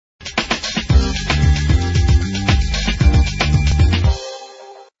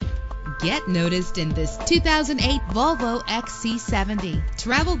Get noticed in this 2008 Volvo XC70.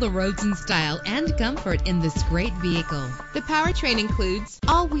 Travel the roads in style and comfort in this great vehicle. The powertrain includes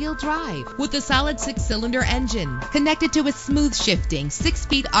all-wheel drive with a solid 6-cylinder engine connected to a smooth shifting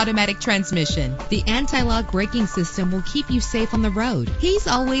 6-speed automatic transmission. The anti-lock braking system will keep you safe on the road. He's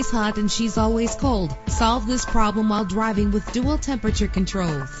always hot and she's always cold. Solve this problem while driving with dual temperature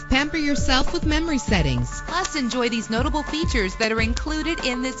controls. Pamper yourself with memory settings. Plus, enjoy these notable features that are included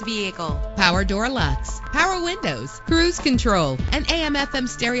in this vehicle: power door locks, power windows, cruise control, an AM/FM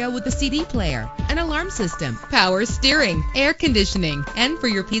stereo with a CD player, an alarm system, power steering, air conditioning. And for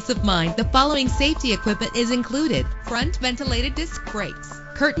your peace of mind, the following safety equipment is included: front ventilated disc brakes,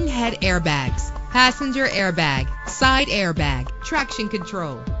 curtain head airbags, passenger airbag, side airbag, traction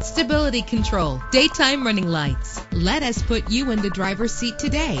control, stability control, daytime running lights. Let us put you in the driver's seat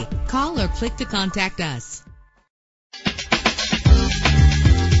today. Call or click to contact us.